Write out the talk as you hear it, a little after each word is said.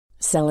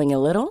Selling a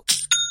little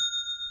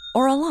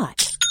or a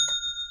lot?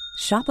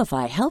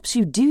 Shopify helps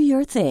you do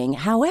your thing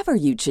however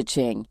you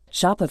cha-ching.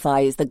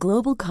 Shopify is the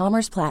global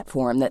commerce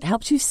platform that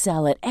helps you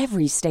sell at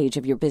every stage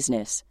of your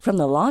business. From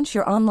the launch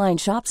your online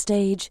shop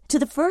stage to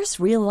the first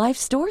real-life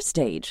store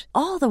stage,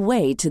 all the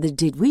way to the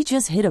did we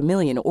just hit a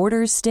million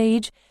orders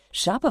stage.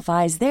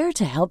 Shopify is there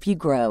to help you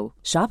grow.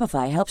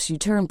 Shopify helps you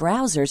turn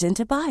browsers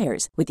into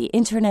buyers with the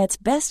internet's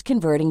best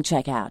converting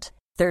checkout.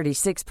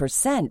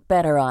 36%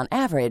 better on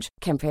average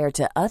compared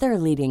to other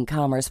leading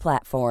commerce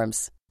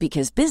platforms.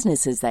 Because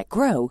businesses that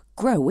grow,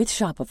 grow with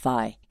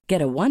Shopify.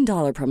 Get a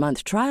 $1 per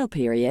month trial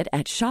period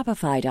at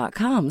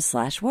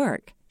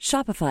shopify.com/work.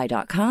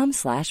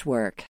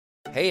 Shopify.com/work.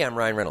 Hey, I'm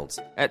Ryan Reynolds.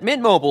 At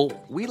Mint Mobile,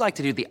 we like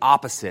to do the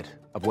opposite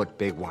of what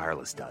Big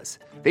Wireless does.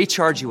 They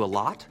charge you a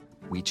lot,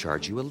 we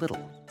charge you a little.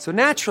 So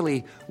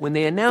naturally, when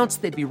they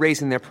announced they'd be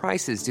raising their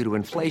prices due to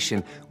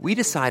inflation, we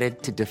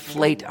decided to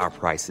deflate our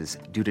prices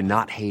due to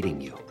not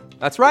hating you.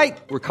 That's right.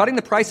 We're cutting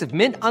the price of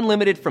Mint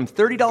Unlimited from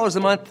 $30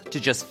 a month to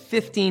just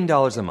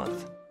 $15 a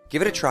month.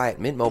 Give it a try at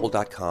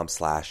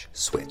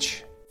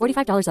mintmobile.com/switch.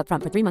 $45 up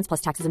front for 3 months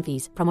plus taxes and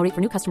fees. Promo rate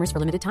for new customers for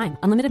limited time.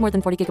 Unlimited more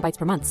than 40 gigabytes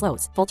per month.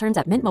 Slows full terms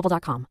at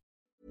mintmobile.com.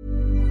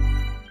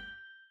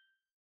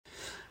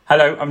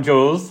 Hello, I'm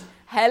Jules.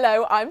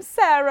 Hello, I'm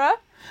Sarah.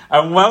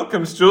 And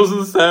welcome to Jules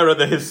and Sarah,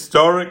 the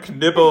historic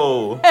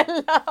nibble.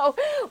 Hello,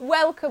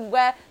 welcome.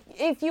 Where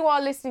if you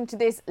are listening to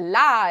this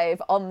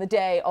live on the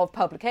day of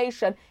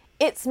publication,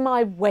 it's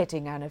my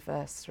wedding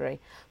anniversary,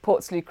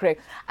 Portslade Crew.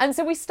 And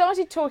so we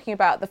started talking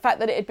about the fact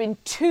that it had been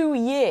 2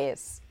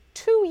 years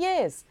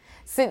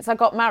since I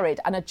got married.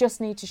 And I just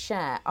need to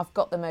share, I've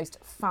got the most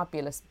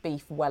fabulous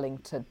beef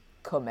Wellington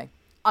coming.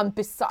 I'm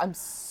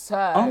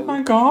so... Oh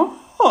my God.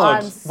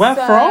 I'm Where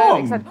so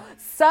from? excited.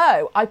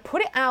 So I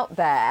put it out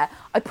there.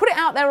 On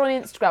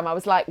Instagram. I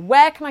was like,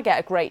 where can I get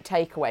a great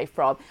takeaway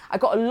from? I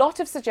got a lot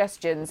of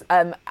suggestions,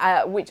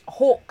 which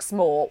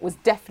Hawksmoor was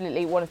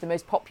definitely one of the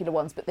most popular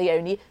ones, but they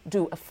only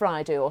do a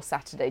Friday or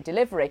Saturday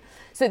delivery.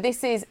 So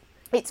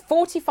it's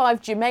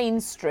 45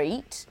 Germain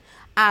Street,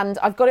 and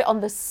I've got it on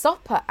the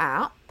Supper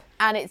app,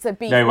 and it's a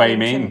beef No way,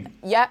 Wellington. you mean?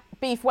 Yeah,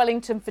 beef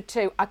Wellington for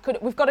 2.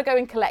 We've got to go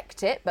and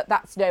collect it, but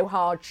that's no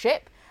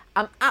hardship.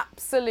 I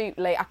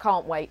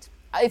can't wait.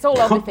 It's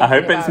all I'm thinking I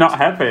hope about. it's not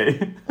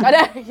heavy. I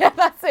know, yeah,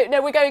 that's it. No,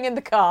 we're going in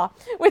the car.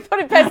 We thought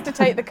it best to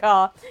take the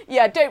car.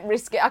 Yeah, don't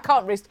risk it. I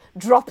can't risk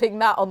dropping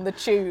that on the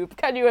tube.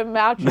 Can you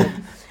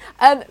imagine?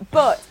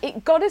 But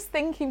it got us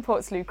thinking,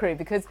 Portslade Crew,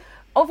 because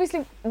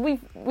obviously we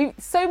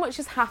so much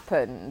has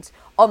happened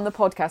on the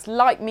podcast,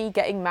 like me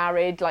getting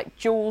married, like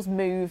Jules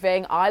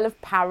moving, Isle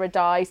of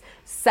Paradise,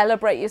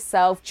 Celebrate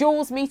Yourself,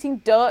 Jules meeting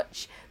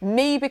Dutch,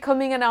 me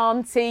becoming an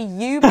auntie,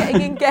 you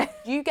getting engaged,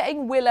 you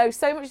getting Willow.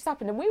 So much has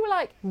happened, and we were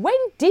like, when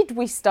did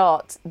we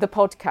start the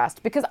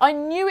podcast? Because I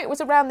knew it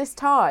was around this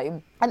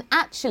time, and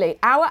actually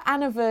our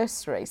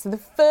anniversary, so the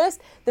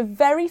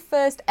very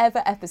first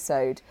ever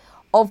episode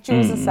of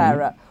Jules and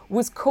Sarah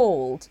was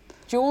called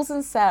Jules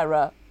and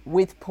Sarah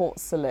with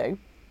Portslade,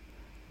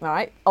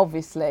 right,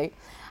 obviously,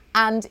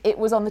 and it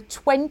was on the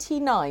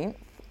 29th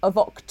of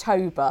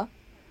October,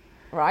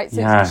 right,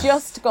 so Yes. It's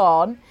just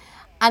gone,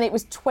 and it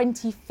was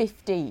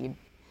 2015,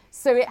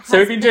 so it has So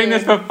we've been doing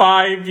this for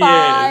 5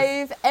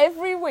 years.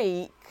 every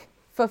week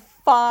for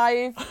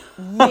 5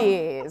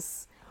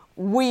 years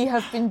we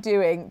have been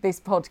doing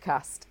this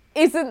podcast.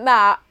 Isn't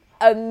that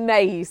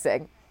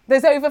amazing?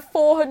 There's over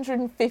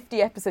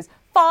 450 episodes.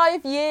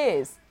 5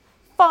 years.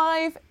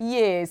 5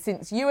 years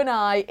since you and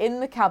I in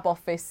the cab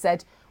office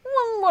said,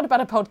 what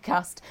about a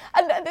podcast?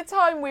 And at the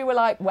time we were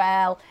like,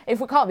 well, if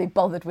we can't be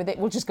bothered with it,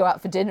 we'll just go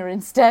out for dinner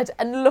instead.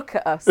 And look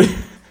at us.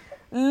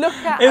 Look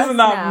at us Isn't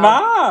that now.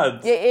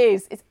 mad? It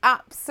is. It's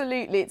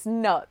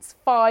nuts.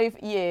 5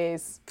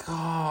 years.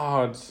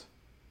 God.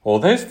 All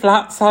those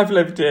flats I've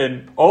lived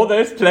in. All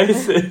those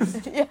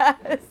places.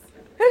 Yes.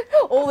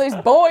 All those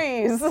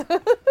boys.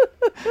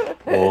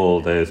 All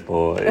those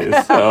boys.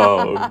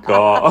 Oh,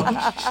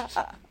 gosh.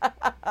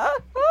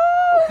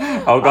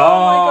 Oh,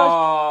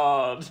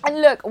 God.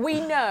 And look, we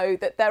know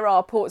that there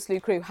are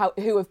Portslade Crew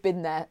who have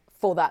been there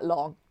for that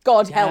long.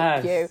 God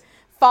help you.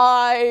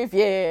 5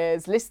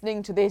 years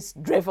listening to this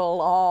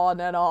drivel on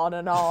and on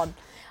and on.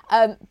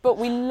 But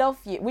we love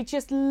you. We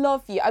just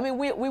love you. I mean,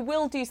 we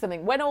will do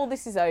something. When all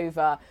this is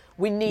over,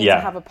 we need to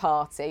have a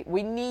party.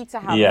 We need to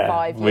have a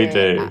 5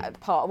 year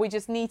party. We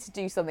just need to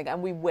do something,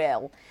 and we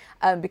will,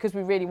 because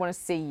we really want to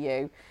see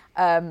you.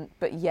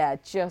 But yeah,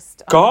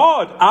 just...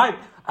 God,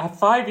 a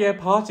 5 year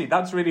party,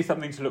 that's really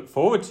something to look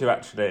forward to,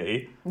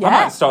 actually. Yeah. I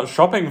might start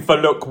shopping for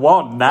look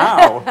 1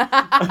 now.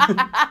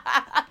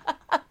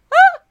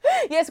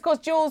 Yes, of course,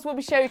 Jules will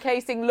be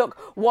showcasing look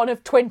 1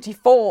 of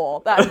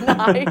 24 that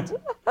night.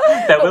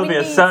 There will be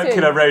a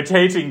circular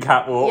rotating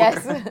catwalk.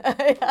 Yes.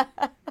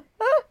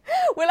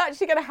 We're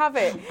actually going to have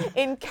it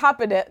in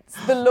cabinets,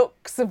 the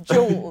looks of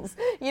Jules.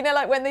 You know,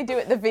 like when they do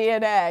it at the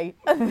V&A,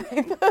 and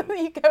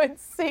you go and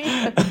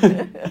see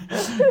them.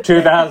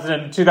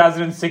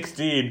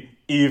 2016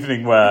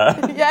 evening wear.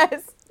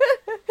 Yes.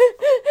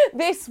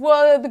 This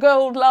were the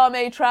gold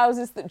lame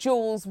trousers that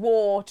Jules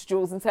wore to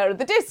Jules and Sarah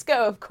the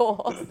Disco, of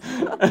course.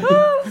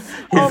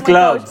 His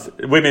gloves,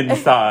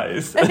 women's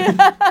size.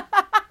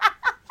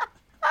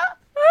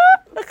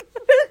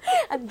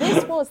 And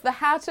this was the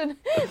hat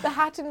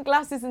and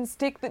glasses and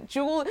stick that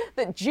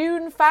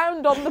June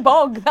found on the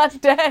bog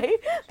that day.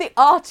 The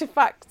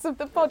artifacts of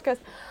the podcast.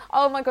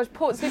 Oh my gosh,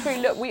 Portslade Crew,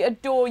 look, we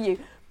adore you.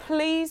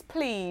 Please,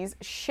 please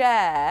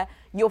share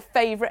your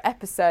favourite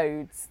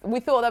episodes. We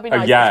thought that'd be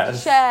nice.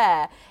 Yes.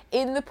 Share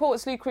in the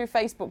Portslade Crew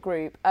Facebook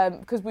group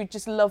because we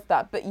just love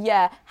that. But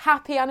yeah,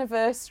 happy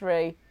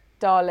anniversary,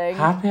 darling.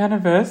 Happy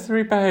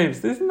anniversary,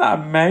 babes. Isn't that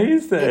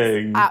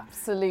amazing? It's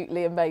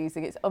absolutely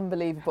amazing. It's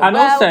unbelievable. And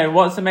also,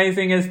 what's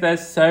amazing is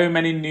there's so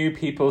many new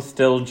people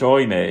still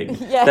joining.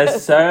 Yes.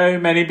 There's so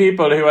many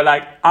people who are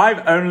like,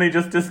 I've only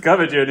just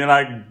discovered you. And you're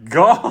like,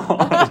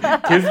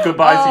 God, kiss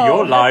goodbye to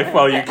your life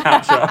while you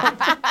catch up.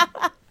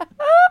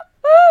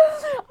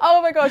 Oh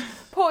my gosh,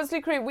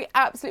 Portslade Crew, we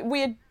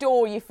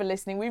adore you for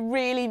listening. We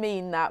really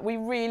mean that. We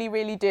really,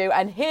 really do.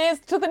 And here's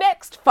to the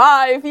next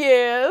 5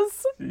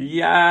 years.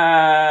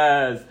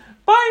 Yes.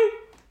 Bye.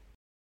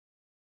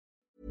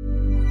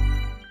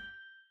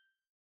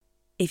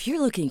 If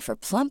you're looking for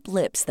plump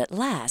lips that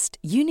last,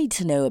 you need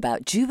to know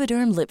about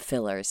Juvederm lip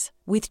fillers.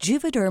 With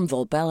Juvederm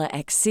Volbella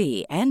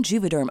XC and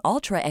Juvederm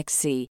Ultra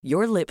XC,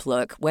 your lip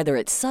look, whether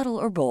it's subtle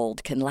or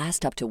bold, can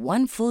last up to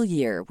 1 full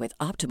year with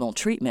optimal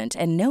treatment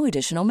and no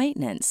additional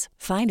maintenance.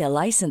 Find a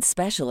licensed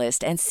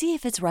specialist and see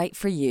if it's right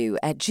for you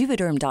at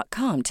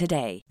Juvederm.com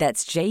today.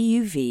 That's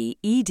JUVEDERM.com.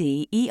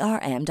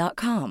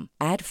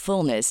 Add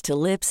fullness to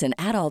lips in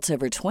adults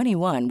over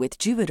 21 with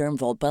Juvederm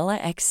Volbella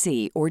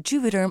XC or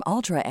Juvederm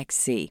Ultra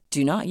XC.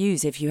 Do not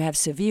use if you have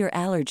severe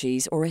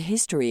allergies or a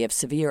history of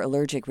severe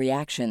allergic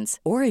reactions,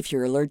 or if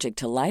you're allergic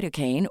to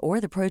lidocaine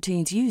or the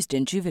proteins used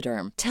in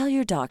Juvederm. Tell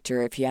your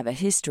doctor if you have a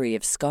history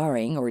of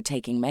scarring or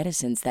taking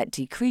medicines that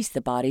decrease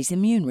the body's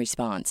immune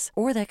response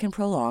or that can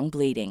prolong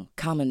bleeding.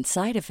 Common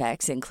side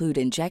effects include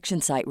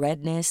injection site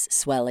redness,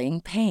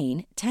 swelling,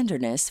 pain,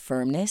 tenderness,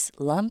 firmness,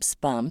 lumps,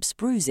 bumps,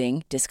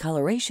 bruising,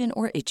 discoloration,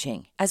 or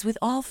itching. As with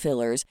all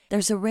fillers,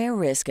 there's a rare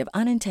risk of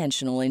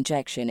unintentional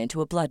injection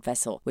into a blood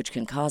vessel, which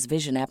can cause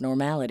vision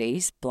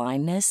abnormalities,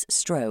 blindness,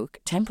 stroke,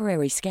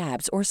 temporary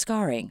scabs, or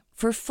scarring.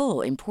 For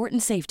full,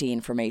 important safety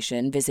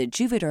information, visit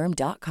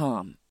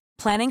Juvederm.com.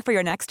 Planning for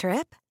your next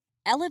trip?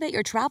 Elevate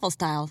your travel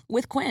style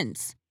with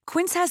Quince.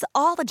 Quince has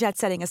all the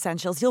jet-setting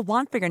essentials you'll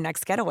want for your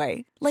next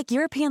getaway, like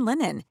European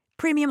linen,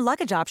 premium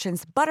luggage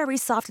options, buttery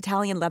soft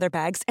Italian leather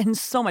bags, and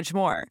so much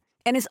more.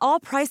 And is all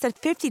priced at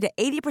 50 to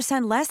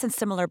 80% less than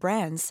similar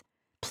brands.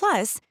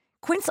 Plus,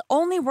 Quince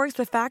only works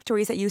with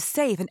factories that use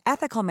safe and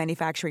ethical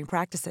manufacturing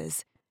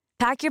practices.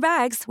 Pack your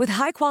bags with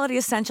high-quality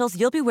essentials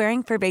you'll be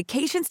wearing for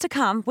vacations to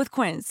come with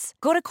Quince.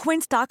 Go to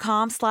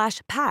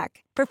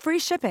quince.com/pack for free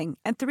shipping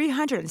and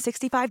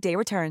 365-day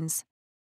returns.